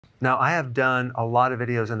Now, I have done a lot of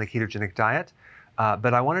videos on the ketogenic diet,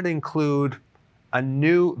 but I wanted to include a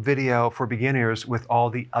new video for beginners with all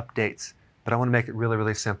the updates, but I want to make it really,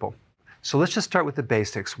 really simple. So let's just start with the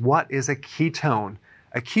basics. What is a ketone?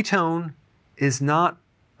 A ketone is not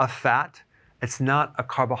a fat, it's not a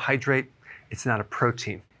carbohydrate, it's not a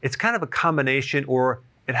protein. It's kind of a combination, or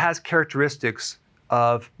it has characteristics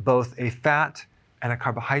of both a fat and a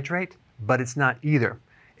carbohydrate, but it's not either.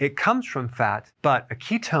 It comes from fat, but a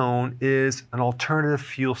ketone is an alternative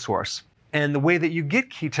fuel source. And the way that you get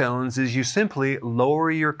ketones is you simply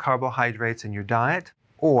lower your carbohydrates in your diet,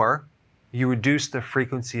 or you reduce the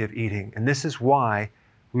frequency of eating. And this is why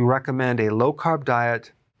we recommend a low-carb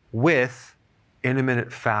diet with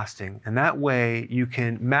intermittent fasting. And that way you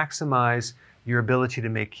can maximize your ability to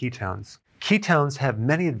make ketones. Ketones have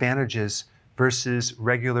many advantages versus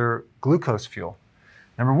regular glucose fuel.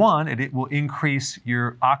 Number one, it will increase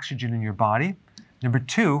your oxygen in your body. Number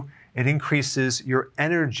two, it increases your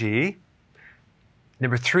energy.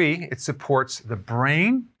 Number three, it supports the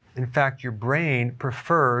brain. In fact, your brain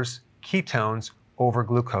prefers ketones over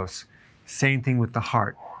glucose. Same thing with the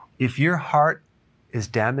heart. If your heart is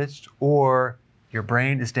damaged or your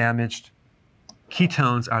brain is damaged,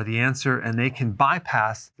 ketones are the answer, and they can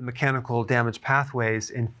bypass the mechanical damage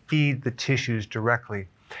pathways and feed the tissues directly.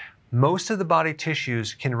 Most of the body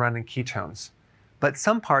tissues can run in ketones, but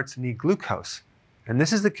some parts need glucose. And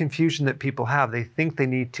this is the confusion that people have. They think they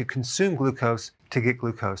need to consume glucose to get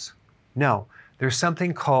glucose. No, there's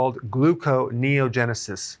something called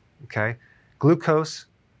gluconeogenesis, okay? Glucose,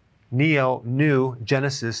 new,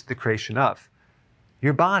 genesis, the creation of.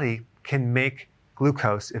 Your body can make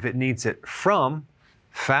glucose if it needs it from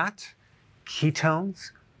fat,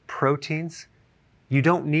 ketones, proteins. You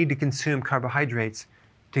don't need to consume carbohydrates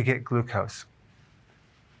to get glucose.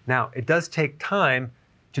 Now, it does take time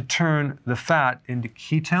to turn the fat into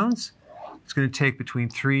ketones. It's going to take between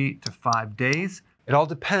 3 to 5 days. It all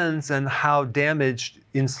depends on how damaged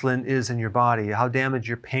insulin is in your body, how damaged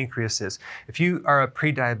your pancreas is. If you are a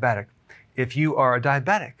pre-diabetic, if you are a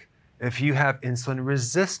diabetic, if you have insulin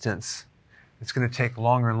resistance, it's going to take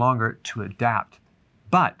longer and longer to adapt.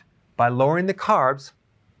 But by lowering the carbs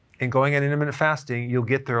and going on intermittent fasting, you'll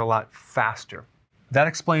get there a lot faster. That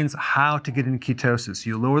explains how to get into ketosis.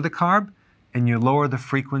 You lower the carb and you lower the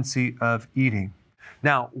frequency of eating.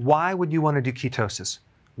 Now, why would you want to do ketosis?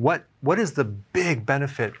 What is the big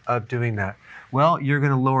benefit of doing that? Well, you're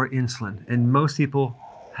going to lower insulin, and most people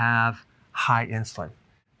have high insulin.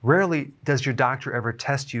 Rarely does your doctor ever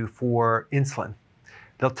test you for insulin.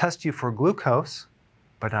 They'll test you for glucose,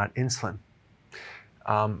 but not insulin.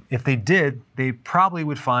 If they did, they probably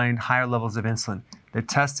would find higher levels of insulin. The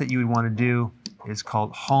test that you would want to do is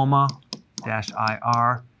called HOMA-IR,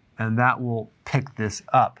 and that will pick this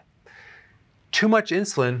up. Too much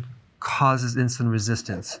insulin causes insulin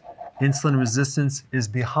resistance. Insulin resistance is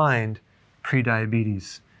behind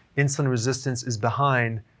prediabetes. Insulin resistance is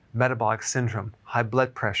behind metabolic syndrome, high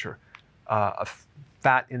blood pressure,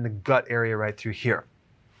 fat in the gut area right through here.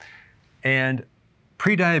 And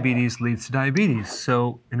prediabetes leads to diabetes.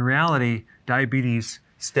 So in reality, diabetes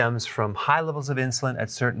stems from high levels of insulin at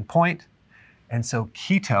a certain point. And so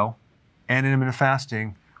keto and intermittent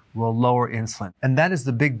fasting will lower insulin. And that is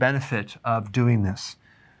the big benefit of doing this.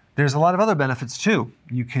 There's a lot of other benefits too.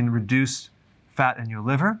 You can reduce fat in your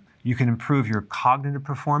liver. You can improve your cognitive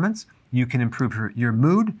performance. You can improve your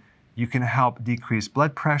mood. You can help decrease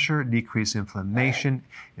blood pressure, decrease inflammation,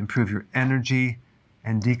 improve your energy,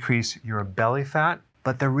 and decrease your belly fat.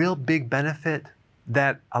 But the real big benefit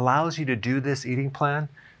that allows you to do this eating plan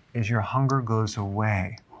is your hunger goes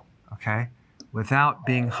away, okay? Without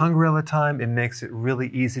being hungry all the time, it makes it really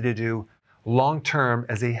easy to do long-term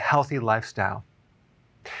as a healthy lifestyle.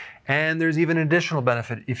 And there's even an additional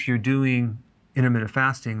benefit if you're doing intermittent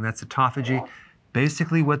fasting, that's autophagy.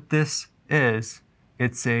 Basically what this is,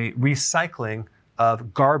 it's a recycling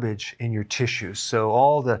of garbage in your tissues. So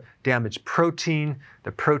all the damaged protein,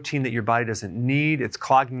 the protein that your body doesn't need, it's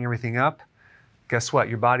clogging everything up. Guess what?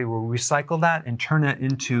 Your body will recycle that and turn it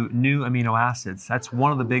into new amino acids. That's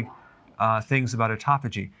one of the big things about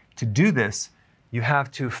autophagy. To do this, you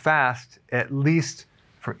have to fast at least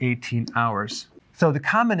for 18 hours. So the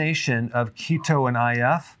combination of keto and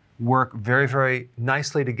IF work very, very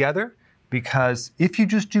nicely together, because if you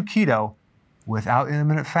just do keto without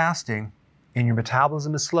intermittent fasting and your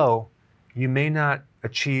metabolism is slow, you may not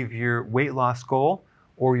achieve your weight loss goal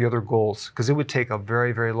or your other goals, because it would take a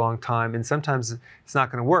very, very long time, and sometimes it's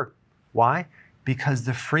not going to work. Why? Because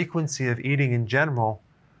the frequency of eating in general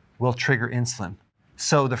will trigger insulin.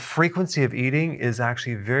 So the frequency of eating is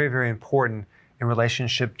actually very, very important in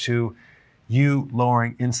relationship to you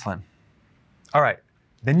lowering insulin. All right,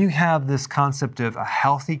 then you have this concept of a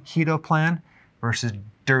healthy keto plan versus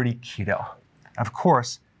dirty keto. Of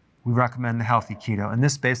course, we recommend the healthy keto, and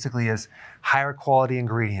this basically is higher quality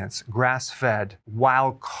ingredients, grass-fed,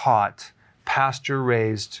 wild-caught,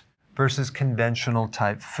 pasture-raised versus conventional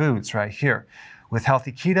type foods right here. With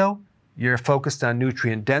healthy keto, you're focused on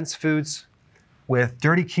nutrient-dense foods. With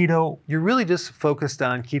dirty keto, you're really just focused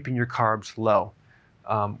on keeping your carbs low.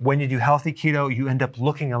 When you do healthy keto, you end up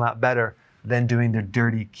looking a lot better than doing the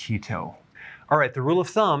dirty keto. All right, the rule of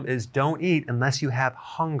thumb is don't eat unless you have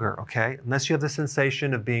hunger, okay? Unless you have the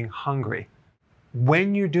sensation of being hungry.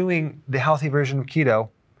 When you're doing the healthy version of keto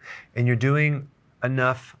and you're doing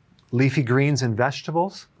enough leafy greens and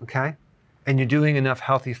vegetables, okay? And you're doing enough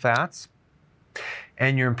healthy fats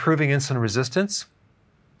and you're improving insulin resistance,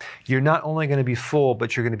 you're not only going to be full,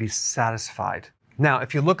 but you're going to be satisfied. Now,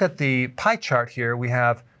 if you look at the pie chart here, we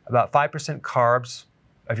have about 5% carbs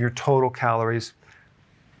of your total calories,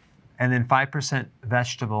 and then 5%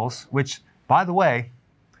 vegetables, which, by the way,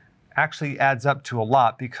 actually adds up to a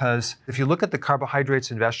lot, because if you look at the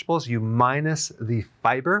carbohydrates in vegetables, you minus the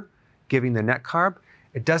fiber, giving the net carb,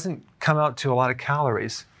 it doesn't come out to a lot of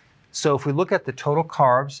calories. So if we look at the total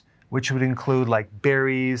carbs, which would include like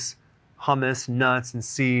berries, hummus, nuts, and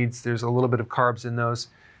seeds, there's a little bit of carbs in those,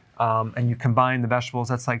 and you combine the vegetables,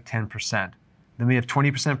 that's like 10%. Then we have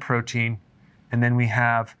 20% protein, and then we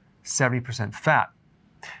have 70% fat.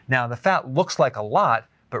 Now, the fat looks like a lot,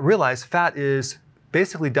 but realize fat is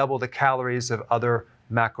basically double the calories of other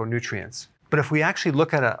macronutrients. But if we actually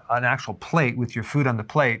look at an actual plate with your food on the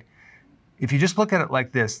plate, if you just look at it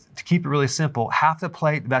like this, to keep it really simple, half the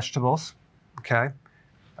plate vegetables, okay?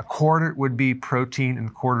 A quarter would be protein and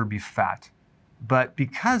a quarter would be fat. But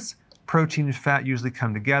because protein and fat usually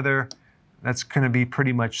come together, that's going to be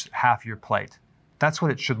pretty much half your plate. That's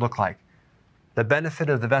what it should look like. The benefit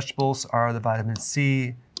of the vegetables are the vitamin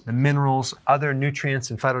C, the minerals, other nutrients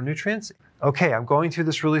and phytonutrients. Okay, I'm going through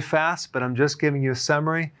this really fast, but I'm just giving you a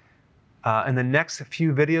summary. In the next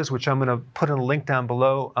few videos, which I'm going to put in a link down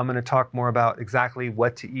below, I'm going to talk more about exactly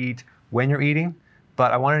what to eat when you're eating.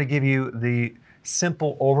 But I wanted to give you the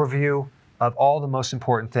simple overview of all the most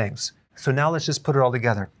important things. So now let's just put it all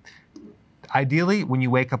together. Ideally, when you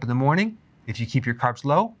wake up in the morning, if you keep your carbs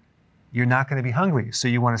low, you're not going to be hungry. So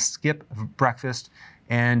you want to skip breakfast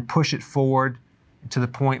and push it forward to the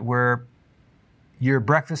point where your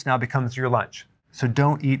breakfast now becomes your lunch. So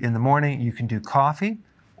don't eat in the morning. You can do coffee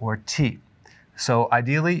or tea. So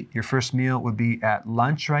ideally, your first meal would be at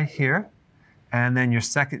lunch right here, and then your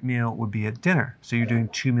second meal would be at dinner. So you're doing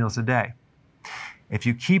 2 meals a day. If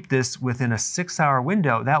you keep this within a 6-hour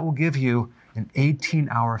window, that will give you an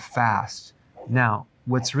 18-hour fast. Now,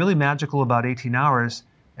 what's really magical about 18 hours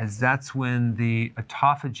is that's when the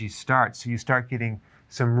autophagy starts. So you start getting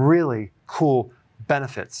some really cool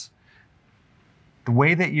benefits. The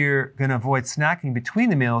way that you're going to avoid snacking between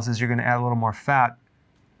the meals is you're going to add a little more fat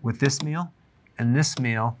with this meal and this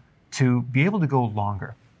meal to be able to go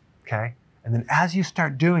longer, okay? And then as you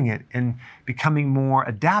start doing it and becoming more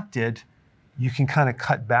adapted, you can kind of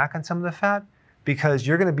cut back on some of the fat because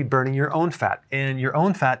you're going to be burning your own fat. And your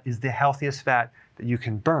own fat is the healthiest fat that you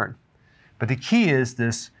can burn. But the key is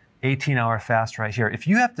this 18-hour fast right here. If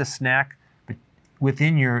you have to snack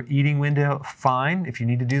within your eating window, fine, if you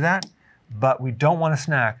need to do that. But we don't want to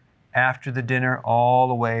snack after the dinner all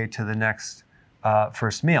the way to the next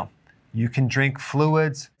first meal. You can drink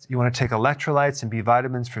fluids. You want to take electrolytes and B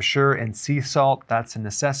vitamins for sure, and sea salt, that's a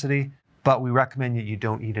necessity. But we recommend that you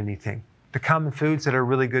don't eat anything. The common foods that are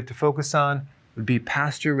really good to focus on would be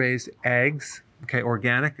pasture-raised eggs, okay,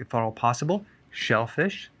 organic if at all possible,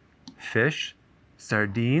 shellfish, fish,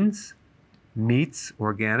 sardines, meats,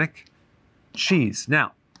 organic, cheese.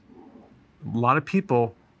 Now, a lot of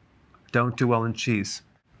people don't do well in cheese.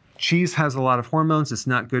 Cheese has a lot of hormones. It's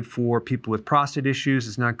not good for people with prostate issues.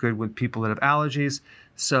 It's not good with people that have allergies.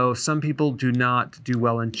 So some people do not do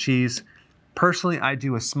well in cheese. Personally, I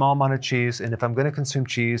do a small amount of cheese, and if I'm going to consume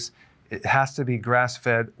cheese, it has to be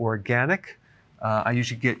grass-fed organic. I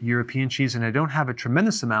usually get European cheese, and I don't have a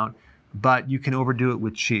tremendous amount, but you can overdo it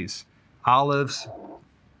with cheese. Olives,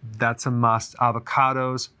 that's a must.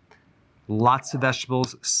 Avocados, lots of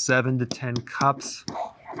vegetables, 7 to 10 cups,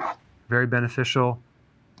 very beneficial.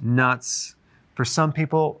 Nuts, for some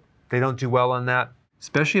people, they don't do well on that,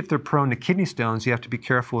 especially if they're prone to kidney stones. You have to be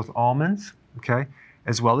careful with almonds, okay,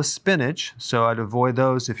 as well as spinach. So I'd avoid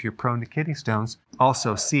those if you're prone to kidney stones.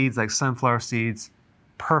 Also, seeds like sunflower seeds,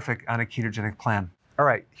 perfect on a ketogenic plan. All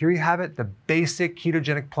right, here you have it, the basic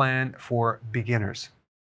ketogenic plan for beginners.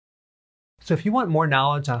 So if you want more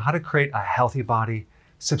knowledge on how to create a healthy body,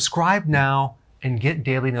 Subscribe now and get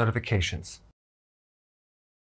daily notifications.